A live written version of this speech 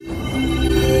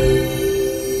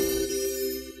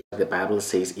the Bible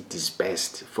says it is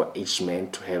best for each man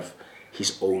to have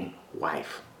his own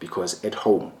wife, because at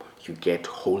home you get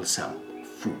wholesome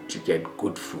food, you get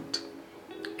good food.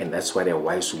 And that's what a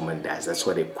wise woman does. That's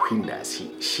what a queen does.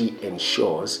 She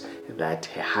ensures that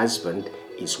her husband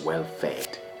is well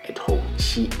fed at home.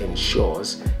 She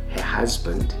ensures her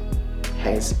husband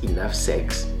has enough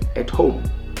sex at home.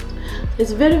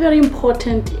 It's very, very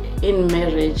important in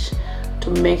marriage to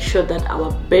make sure that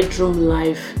our bedroom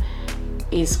life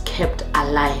is kept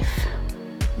alive.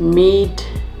 Meet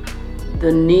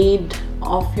the need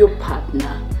of your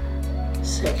partner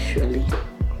sexually.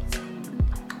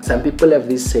 Some people have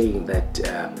this saying that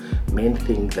men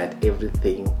think that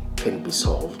everything can be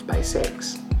solved by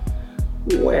sex.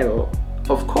 Well,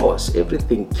 of course,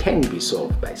 everything can be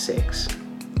solved by sex,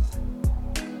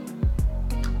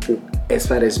 as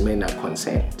far as men are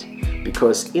concerned,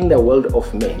 because in the world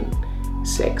of men,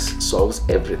 sex solves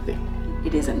everything.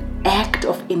 It is an act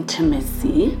of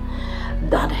intimacy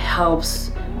that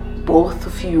helps both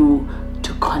of you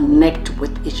to connect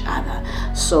with each other.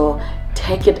 So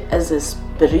take it as a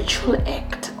spiritual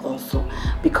act also,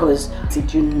 because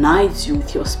it unites you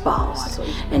with your spouse.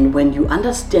 And when you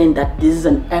understand that this is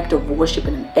an act of worship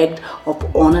and an act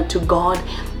of honor to God,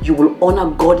 you will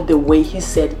honor God the way He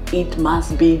said it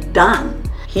must be done.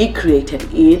 He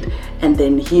created it, and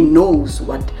then He knows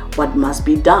what must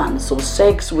be done. So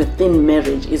sex within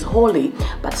marriage is holy,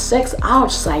 but sex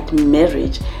outside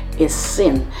marriage is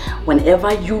sin.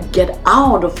 Whenever you get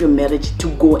out of your marriage to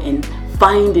go and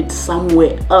find it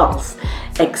somewhere else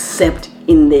except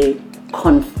in the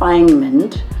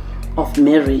confinement of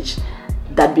marriage,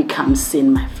 that becomes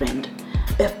sin, my friend.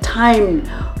 Have time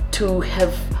to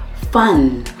have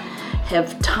fun,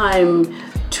 have time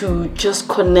to just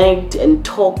connect and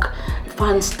talk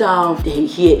fun stuff,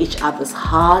 hear each other's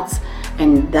hearts,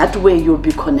 and that way you'll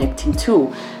be connecting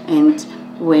too. And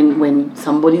when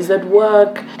somebody's at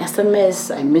work,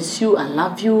 SMS, I miss you, I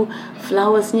love you,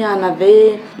 flowers nyana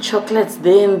there, chocolates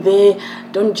there and there,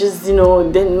 don't just,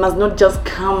 they must not just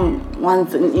come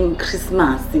once in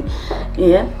Christmas.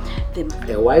 Yeah.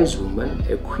 A wise woman,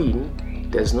 a queen,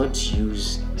 does not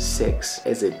use sex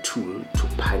as a tool to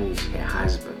punish her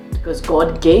husband. Because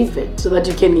God gave it so that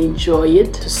you can enjoy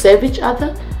it, to serve each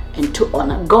other and to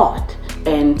honor God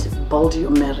and build your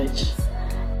marriage.